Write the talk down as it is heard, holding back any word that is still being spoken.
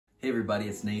Hey everybody,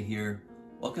 it's Nate here.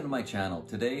 Welcome to my channel.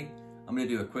 Today, I'm going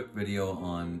to do a quick video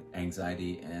on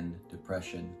anxiety and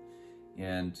depression.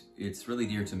 And it's really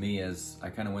dear to me as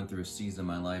I kind of went through a season of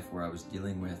my life where I was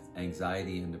dealing with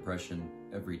anxiety and depression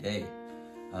every day.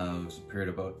 It was a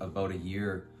period about a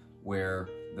year where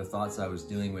the thoughts I was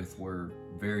dealing with were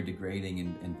very degrading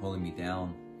and pulling me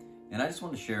down. And I just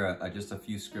want to share just a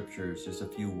few scriptures, just a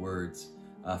few words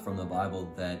from the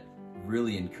Bible that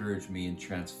really encouraged me and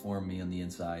transformed me on the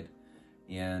inside.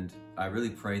 And I really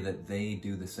pray that they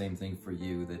do the same thing for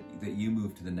you, that you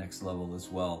move to the next level as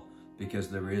well, because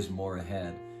there is more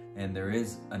ahead and there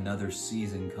is another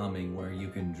season coming where you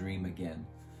can dream again.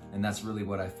 And that's really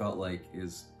what I felt like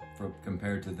is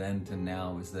compared to then to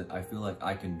now, is that I feel like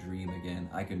I can dream again.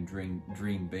 I can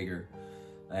dream bigger.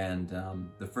 And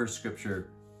the first scripture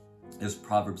is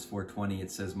Proverbs 4:20.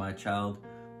 It says, "My child,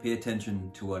 pay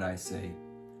attention to what I say.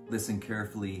 Listen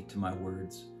carefully to my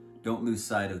words. Don't lose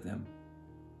sight of them.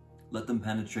 Let them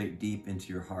penetrate deep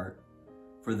into your heart,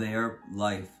 for they are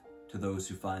life to those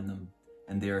who find them,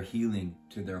 and they are healing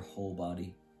to their whole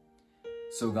body."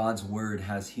 So God's word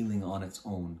has healing on its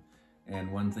own.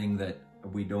 And one thing that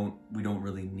we don't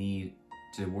really need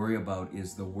to worry about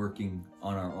is the working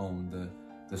on our own,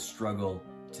 the struggle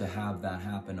to have that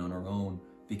happen on our own,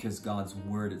 because God's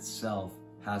word itself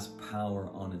has power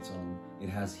on its own. It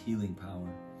has healing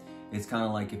power. It's kind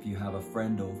of like if you have a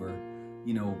friend over,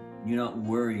 you're not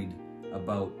worried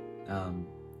about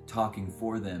talking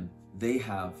for them. They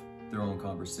have their own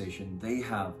conversation. They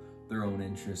have their own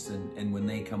interests. And when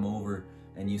they come over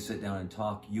and you sit down and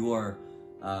talk,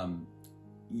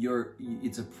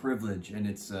 it's a privilege and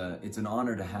it's an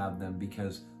honor to have them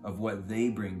because of what they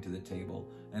bring to the table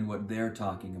and what they're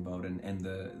talking about and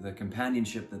the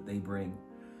companionship that they bring.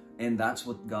 And that's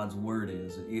what God's word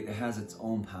is. It has its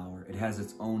own power. It has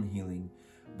its own healing.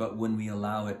 But when we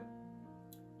allow it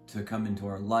to come into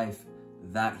our life,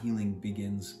 that healing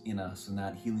begins in us, and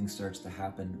that healing starts to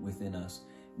happen within us.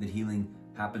 That healing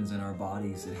happens in our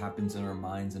bodies, it happens in our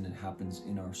minds, and it happens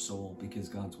in our soul, because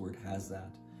God's word has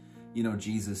that.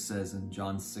 Jesus says in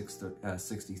John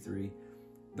 6:63,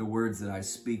 "The words that I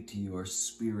speak to you are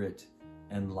spirit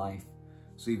and life."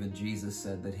 So even Jesus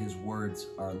said that his words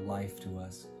are life to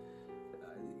us.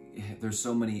 There's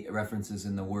so many references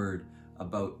in the word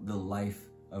about the life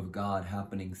of God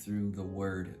happening through the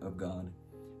word of God,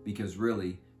 because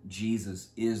really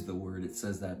Jesus is the word. It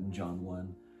says that in John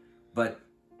 1. But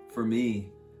for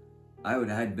me, I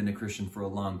had been a Christian for a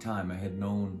long time. I had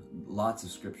known lots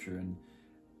of scripture, and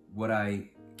what I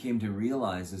came to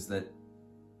realize is that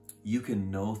you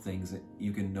can know things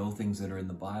that are in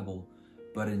the Bible,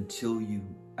 but until you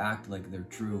act like they're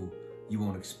true, you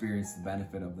won't experience the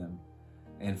benefit of them.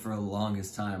 And for the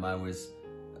longest time,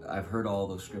 I've heard all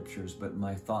those scriptures, but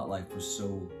my thought life was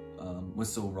so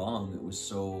wrong.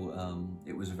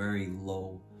 It was very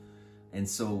low. And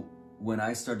so when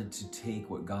I started to take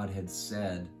what God had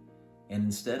said, and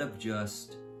instead of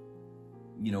just,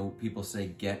 people say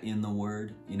get in the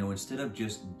word, instead of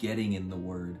just getting in the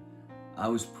word, I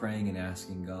was praying and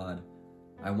asking God,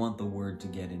 I want the word to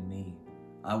get in me.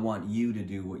 I want you to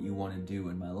do what you want to do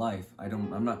in my life.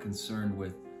 I'm not concerned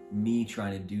with me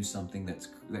trying to do something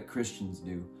that Christians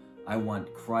do. I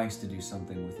want Christ to do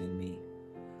something within me.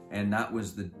 And that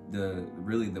was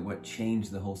what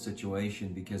changed the whole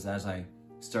situation, because as I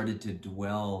started to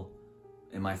dwell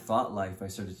in my thought life, I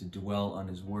started to dwell on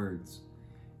his words.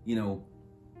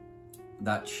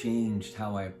 That changed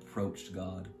how I approached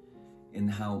God and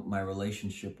how my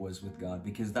relationship was with God,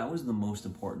 because that was the most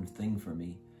important thing for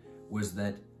me, was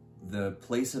that the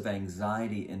place of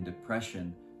anxiety and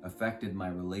depression affected my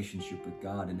relationship with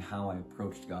God and how I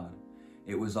approached God.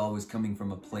 It was always coming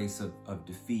from a place of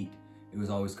defeat. It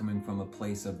was always coming from a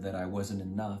place of that I wasn't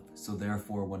enough. So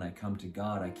therefore, when I come to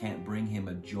God, I can't bring him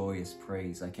a joyous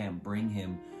praise. I can't bring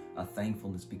him a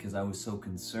thankfulness, because I was so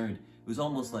concerned. It was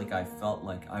almost like I felt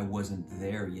like I wasn't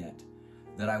there yet,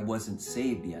 that I wasn't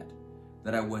saved yet,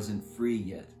 that I wasn't free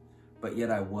yet, but yet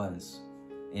I was.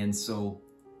 And so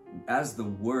as the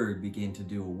word began to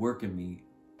do a work in me,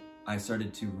 I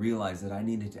started to realize that I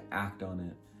needed to act on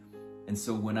it. And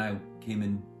so when I came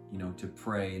in, to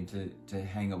pray and to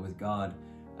hang out with God,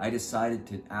 I decided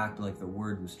to act like the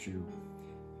word was true.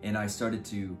 And I started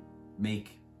to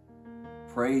make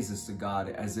praises to God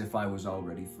as if I was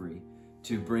already free,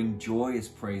 to bring joyous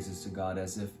praises to God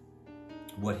as if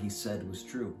what he said was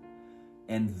true.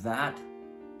 And that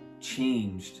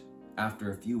changed after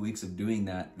a few weeks of doing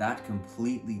that. That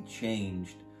completely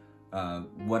changed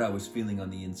what I was feeling on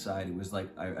the inside. It was like,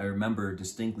 I remember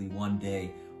distinctly one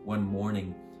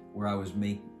morning where I was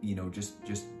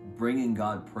just bringing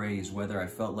God praise, whether I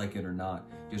felt like it or not,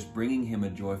 just bringing him a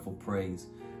joyful praise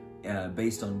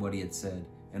based on what he had said.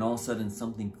 And all of a sudden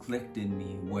something clicked in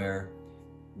me where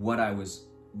what was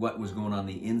going on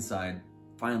the inside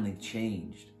finally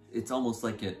changed. It's almost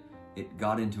like it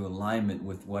got into alignment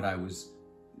with what I was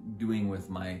doing with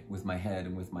my head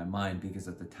and with my mind, because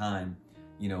at the time,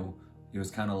 you know, it was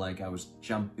kind of like I was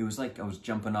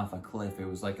jumping off a cliff. It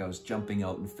was like I was jumping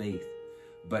out in faith,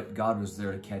 but God was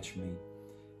there to catch me.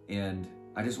 And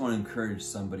I just want to encourage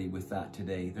somebody with that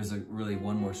today. There's really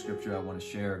one more scripture I want to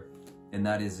share, and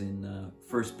that is in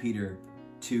 1 Peter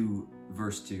 2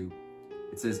 verse 2.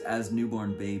 It says, "As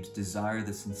newborn babes, desire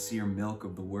the sincere milk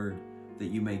of the word, that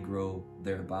you may grow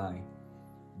thereby."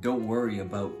 Don't worry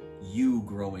about you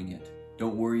growing it.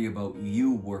 Don't worry about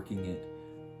you working it.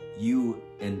 You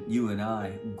and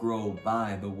I grow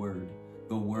by the word.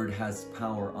 The word has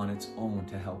power on its own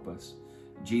to help us.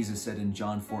 Jesus said in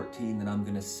John 14 that I'm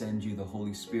going to send you the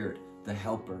Holy Spirit, the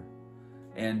helper,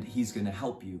 and he's going to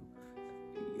help you.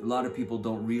 A lot of people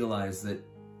don't realize that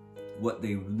what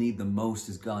they need the most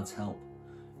is God's help.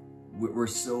 We're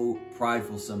so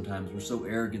prideful sometimes. We're so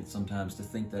arrogant sometimes to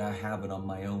think that I have it on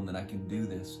my own, that I can do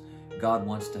this. God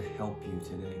wants to help you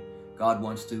today. God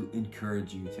wants to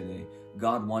encourage you today.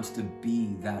 God wants to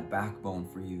be that backbone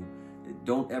for you.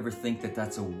 Don't ever think that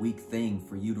that's a weak thing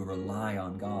for you to rely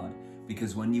on God,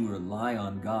 because when you rely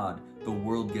on God, the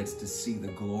world gets to see the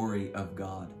glory of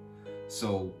God.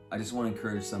 So I just want to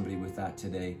encourage somebody with that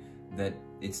today, that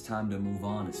it's time to move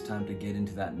on. It's time to get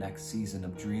into that next season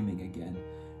of dreaming again.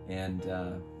 And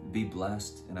be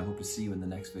blessed, and I hope to see you in the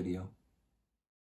next video.